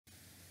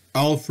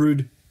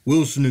Alfred,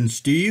 Wilson, and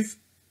Steve,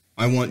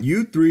 I want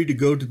you three to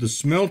go to the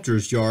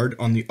smelter's yard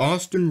on the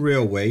Austin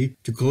Railway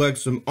to collect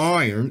some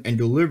iron and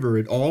deliver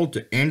it all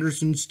to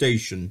Anderson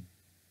Station.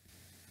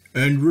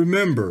 And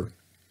remember,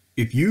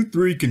 if you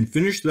three can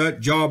finish that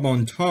job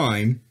on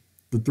time,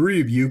 the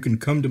three of you can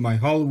come to my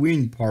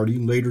Halloween party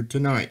later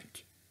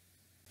tonight.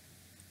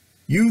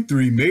 You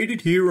three made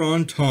it here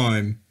on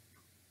time.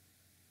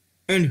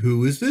 And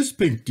who is this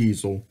pink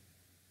diesel?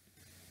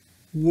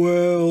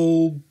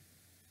 Well,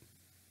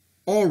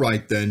 all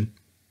right then.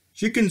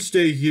 She can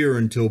stay here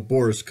until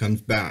Boris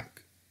comes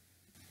back.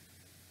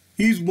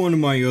 He's one of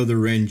my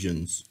other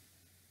engines.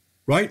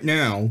 Right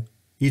now,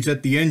 he's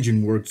at the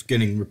engine works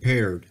getting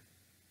repaired.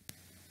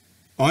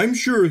 I'm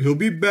sure he'll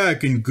be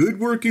back in good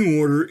working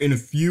order in a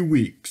few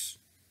weeks.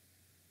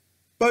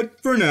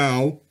 But for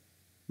now,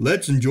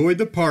 let's enjoy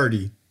the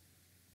party.